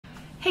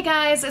Hey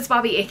guys, it's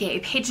Bobi aka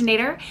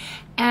Paginator,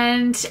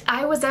 and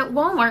I was at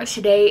Walmart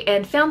today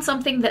and found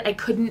something that I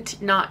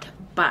couldn't not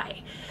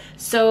buy.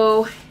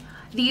 So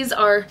these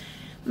are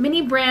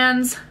Mini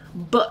Brands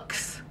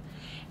books,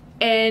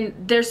 and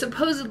they're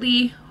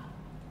supposedly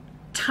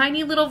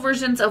tiny little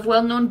versions of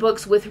well-known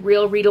books with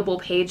real readable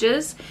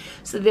pages.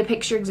 So the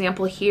picture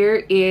example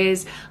here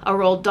is a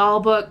Roald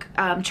Dahl book,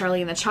 Charlie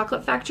and the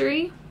Chocolate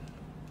Factory,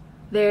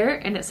 there,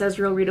 and it says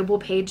real readable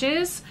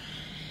pages.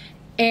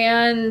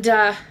 And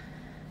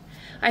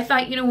I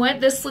thought, you know what,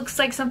 this looks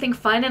like something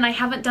fun, and I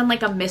haven't done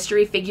like a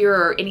mystery figure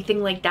or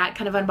anything like that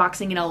kind of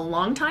unboxing in a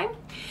long time.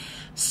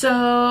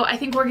 So I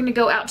think we're gonna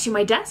go out to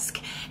my desk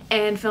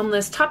and film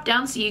this top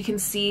down so you can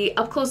see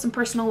up close and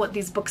personal what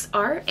these books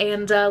are,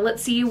 and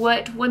let's see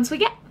what ones we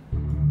get.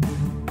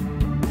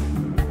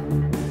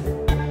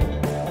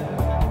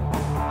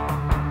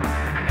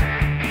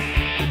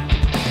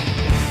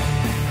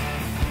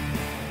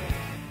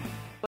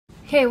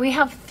 Okay, we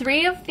have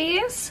 3 of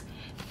these.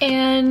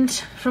 And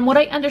from what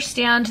I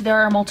understand, there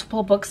are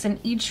multiple books in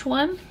each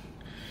one,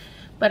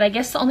 but I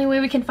guess the only way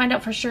we can find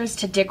out for sure is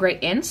to dig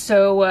right in.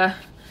 So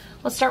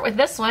let's start with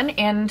this one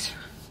and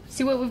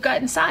see what we've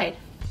got inside.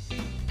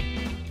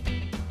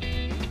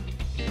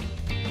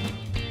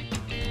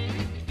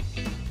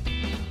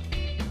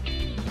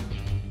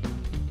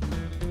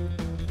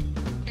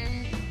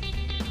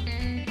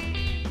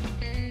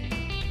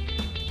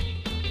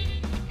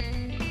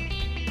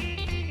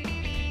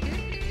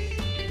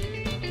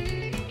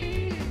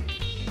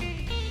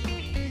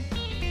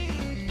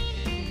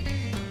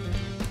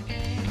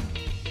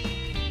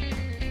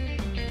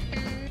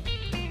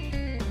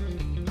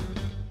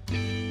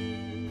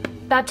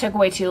 That took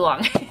way too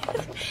long.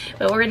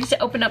 But we're ready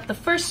to open up the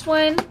first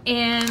one,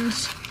 and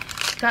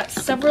got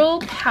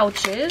several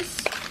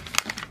pouches.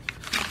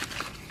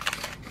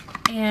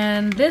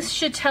 And this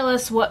should tell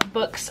us what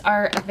books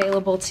are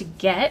available to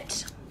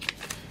get.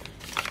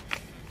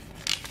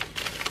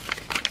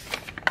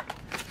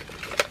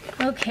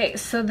 Okay,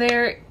 so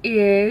there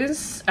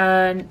is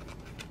a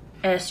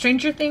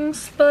Stranger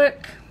Things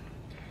book,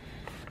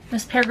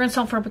 Miss Peregrine's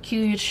Home for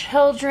Peculiar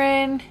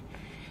Children,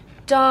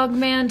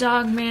 Dogman, 2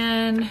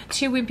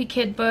 Wimpy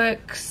Kid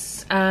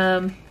books,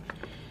 Alice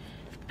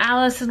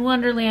in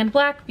Wonderland,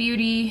 Black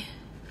Beauty,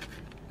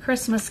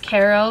 Christmas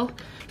Carol,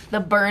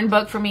 the Burn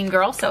book for Mean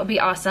Girls, that would be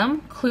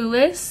awesome,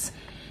 Clueless,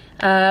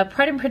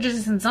 Pride and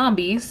Prejudice and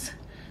Zombies,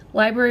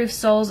 Library of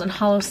Souls and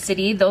Hollow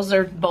City, those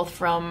are both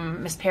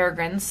from Miss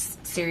Peregrine's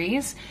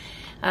series,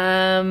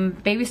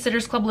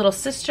 Babysitter's Club Little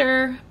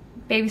Sister,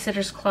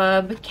 Babysitter's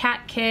Club,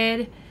 Cat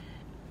Kid,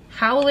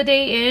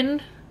 Holiday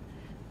Inn,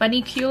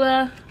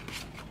 Bunnycula,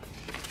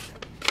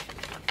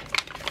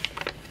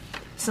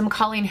 some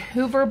Colleen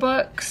Hoover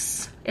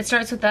books, It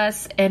Starts With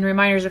Us and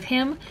Reminders of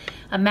Him,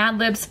 a Mad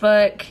Libs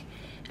book,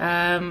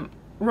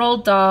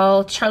 Roald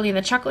Dahl, Charlie and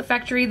the Chocolate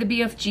Factory, the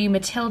BFG,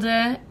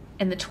 Matilda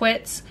and the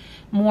Twits,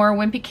 more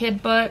Wimpy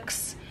Kid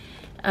books,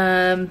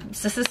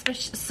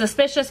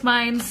 Suspicious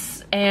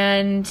Minds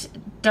and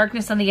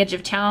Darkness on the Edge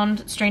of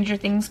Town, Stranger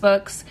Things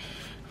books,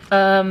 3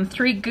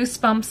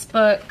 Goosebumps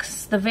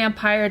books, The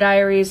Vampire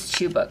Diaries,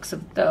 2 books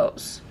of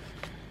those.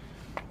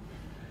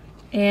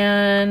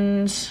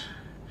 And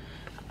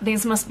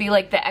these must be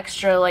like the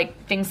extra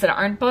like things that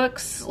aren't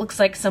books. Looks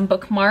like some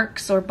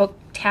bookmarks or book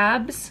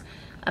tabs,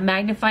 a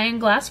magnifying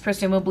glass,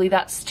 presumably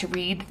that's to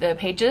read the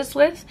pages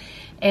with,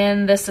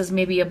 and this is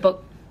maybe a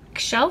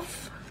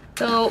bookshelf.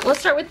 So let's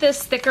start with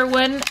this thicker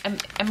one.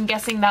 I'm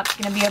guessing that's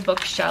gonna be a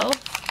bookshelf.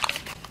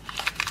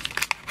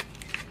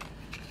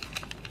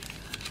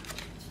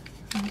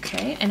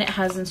 Okay, and it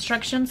has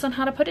instructions on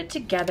how to put it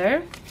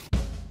together.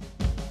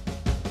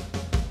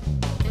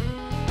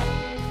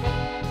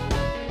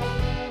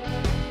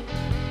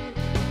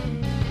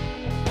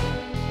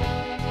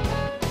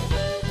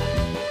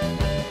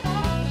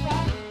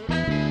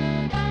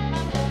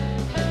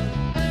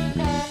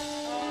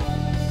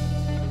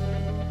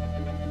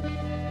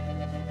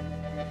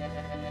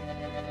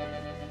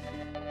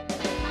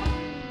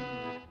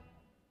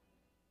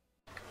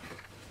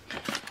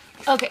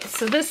 Okay,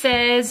 so this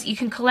says you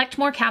can collect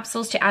more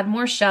capsules to add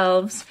more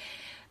shelves,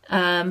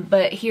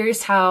 but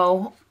here's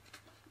how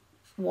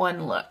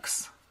one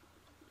looks.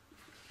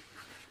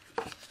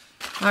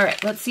 All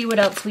right, let's see what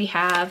else we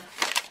have.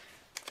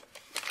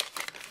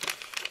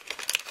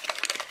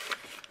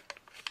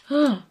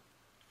 Oh,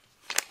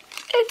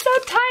 it's so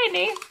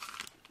tiny.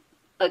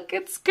 Look,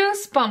 it's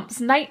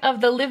Goosebumps, Night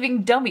of the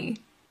Living Dummy.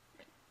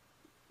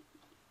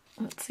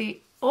 Let's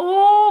see.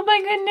 Oh my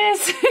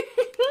goodness.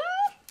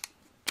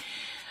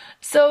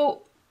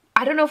 So,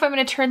 I don't know if I'm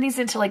going to turn these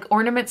into like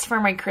ornaments for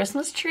my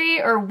Christmas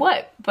tree or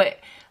what, but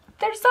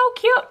they're so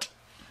cute.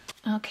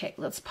 Okay,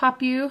 let's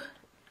pop you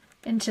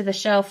into the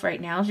shelf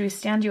right now. Do we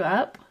stand you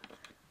up?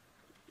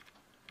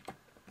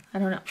 I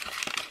don't know.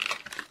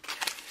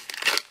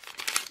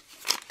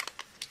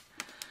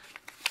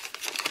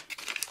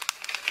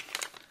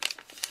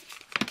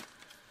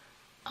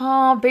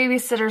 Oh,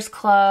 Babysitter's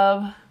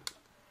Club.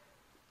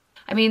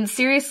 I mean,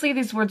 seriously,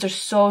 these words are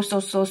so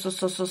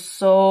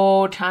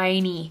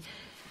tiny.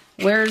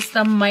 Where's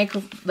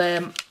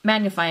the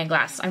magnifying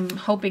glass? I'm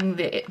hoping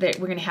that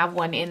we're gonna have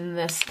one in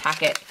this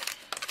packet.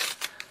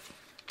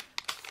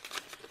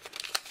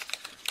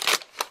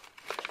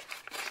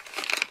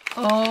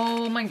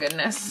 Oh my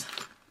goodness.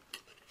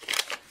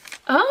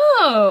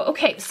 Oh,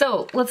 okay,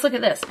 so let's look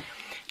at this.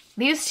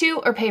 These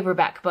two are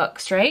paperback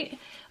books, right?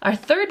 Our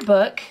third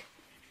book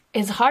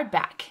is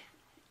hardback.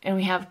 And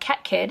we have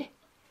Cat Kid,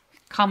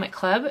 Comic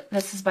Club.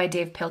 This is by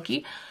Dave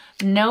Pilkey.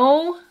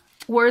 No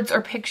words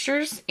or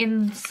pictures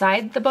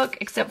inside the book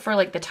except for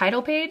like the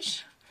title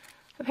page,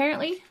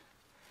 apparently.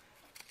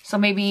 So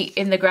maybe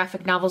in the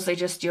graphic novels they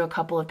just do a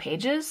couple of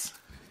pages.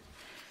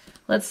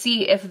 Let's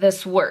see if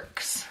this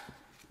works.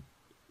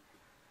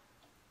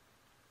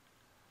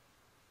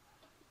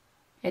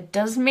 It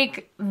does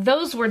make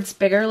those words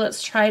bigger.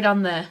 Let's try it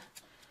on the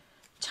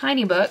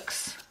tiny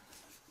books.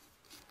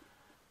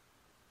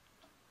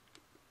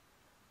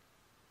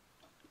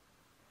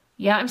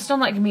 Yeah, I'm still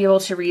not going to be able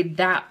to read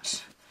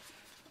that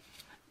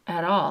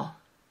at all.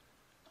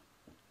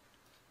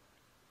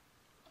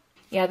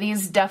 Yeah,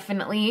 these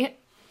definitely,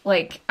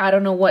 like, I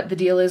don't know what the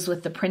deal is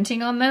with the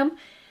printing on them,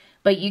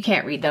 but you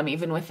can't read them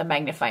even with a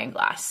magnifying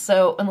glass.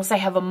 So unless I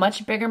have a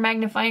much bigger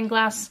magnifying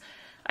glass,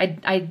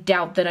 I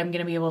doubt that I'm going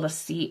to be able to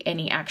see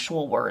any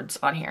actual words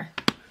on here.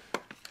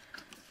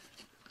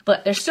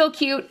 But they're still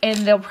cute, and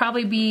they'll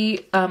probably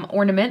be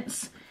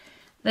ornaments.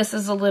 This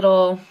is a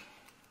little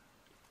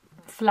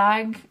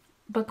flag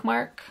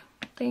bookmark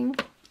thing.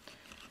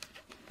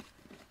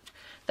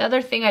 The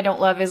other thing I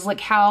don't love is look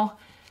how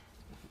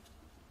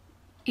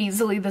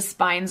easily the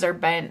spines are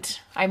bent.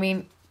 I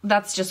mean,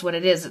 that's just what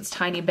it is. It's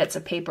tiny bits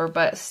of paper,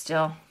 but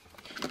still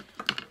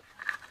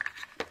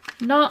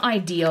not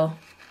ideal.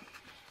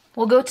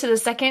 We'll go to the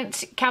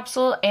second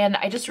capsule, and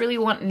I just really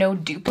want no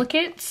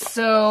duplicates,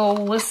 so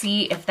we'll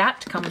see if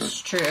that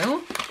comes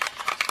true.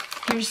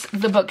 Here's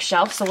the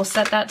bookshelf, so we'll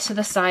set that to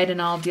the side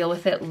and I'll deal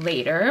with it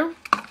later.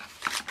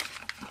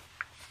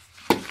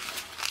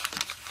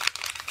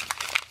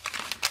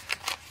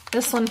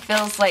 This one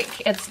feels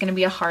like it's going to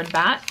be a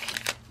hardback.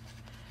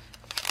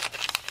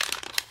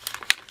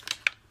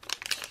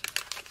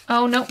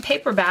 Oh no,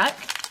 paperback,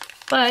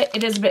 but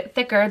it is a bit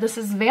thicker. This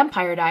is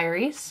Vampire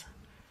Diaries.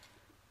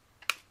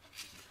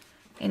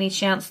 Any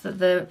chance that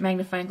the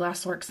magnifying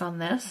glass works on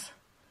this?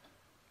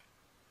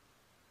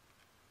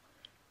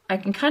 I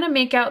can kind of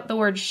make out the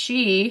word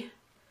she.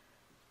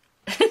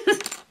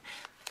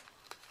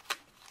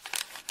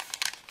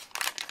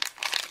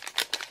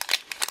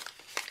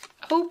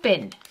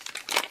 Open.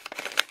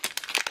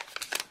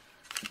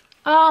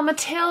 Oh,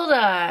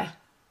 Matilda.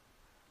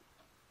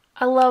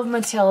 I love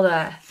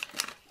Matilda.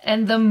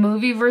 And the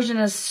movie version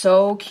is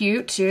so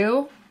cute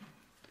too.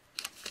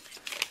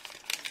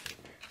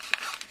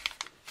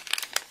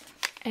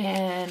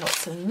 And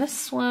what's in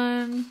this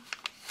one?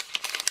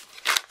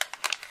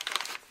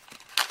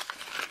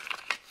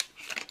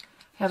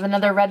 We have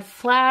another red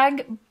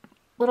flag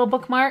little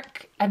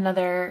bookmark,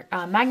 another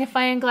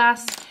magnifying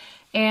glass,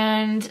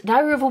 and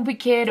Diary of a Wimpy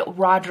Kid,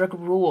 Roderick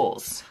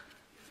Rules.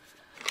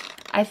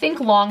 I think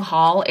Long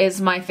Haul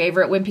is my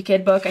favorite Wimpy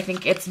Kid book. I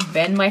think it's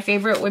been my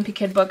favorite Wimpy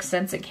Kid book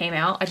since it came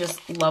out. I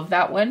just love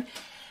that one.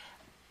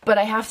 But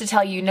I have to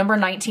tell you, number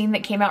 19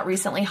 that came out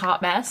recently,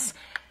 Hot Mess,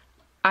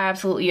 I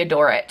absolutely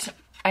adore it.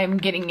 I'm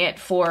getting it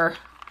for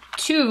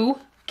 2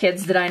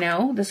 kids that I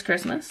know this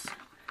Christmas.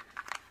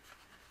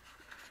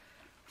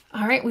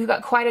 All right, we've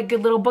got quite a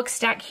good little book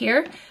stack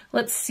here.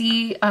 Let's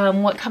see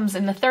what comes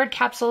in the third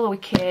capsule. We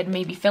could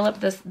maybe fill up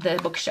the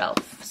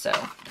bookshelf. So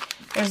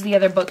there's the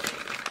other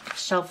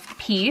bookshelf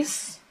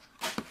piece.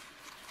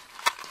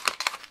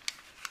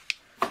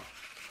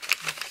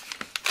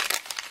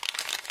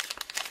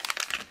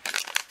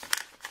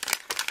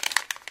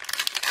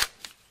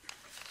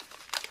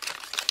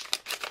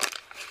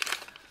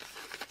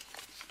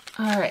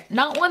 All right,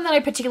 not one that I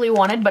particularly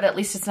wanted, but at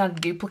least it's not a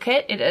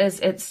duplicate.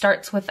 It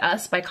Starts With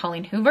Us by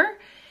Colleen Hoover.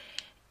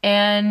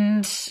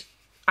 And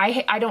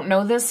I don't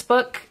know this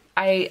book.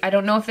 I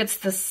don't know if it's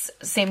the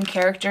same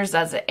characters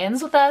as It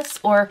Ends With Us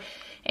or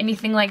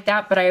anything like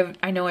that, but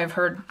I know I've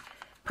heard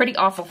pretty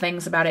awful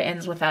things about It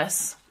Ends With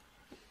Us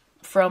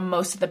from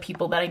most of the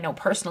people that I know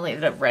personally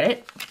that have read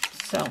it.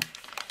 So,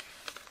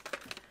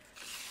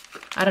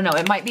 I don't know,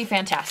 it might be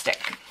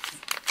fantastic.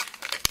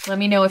 Let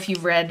me know if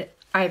you've read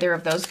either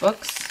of those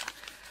books.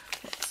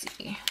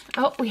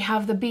 Oh, we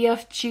have the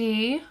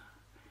BFG.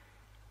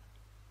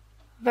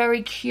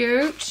 Very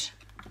cute.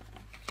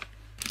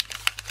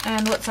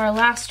 And what's our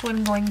last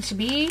one going to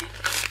be?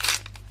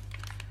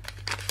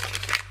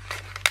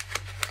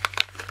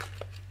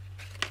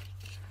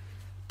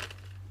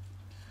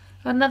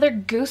 Another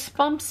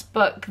Goosebumps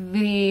book,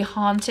 The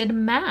Haunted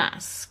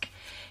Mask.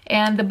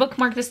 And the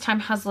bookmark this time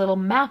has a little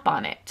map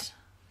on it.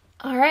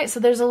 All right, so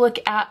there's a look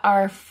at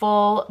our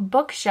full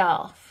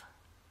bookshelf.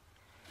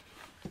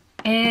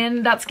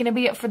 And that's going to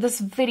be it for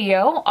this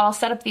video. I'll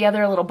set up the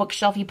other little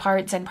bookshelfy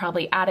parts and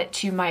probably add it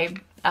to my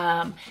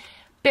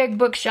big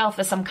bookshelf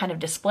as some kind of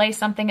display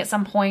something at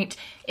some point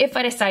if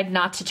I decide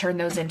not to turn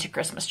those into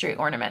Christmas tree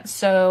ornaments.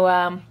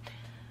 So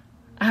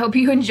I hope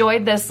you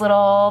enjoyed this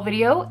little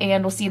video,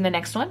 and we'll see you in the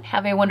next one.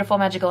 Have a wonderful,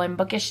 magical, and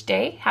bookish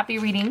day. Happy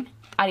reading.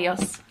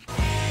 Adios.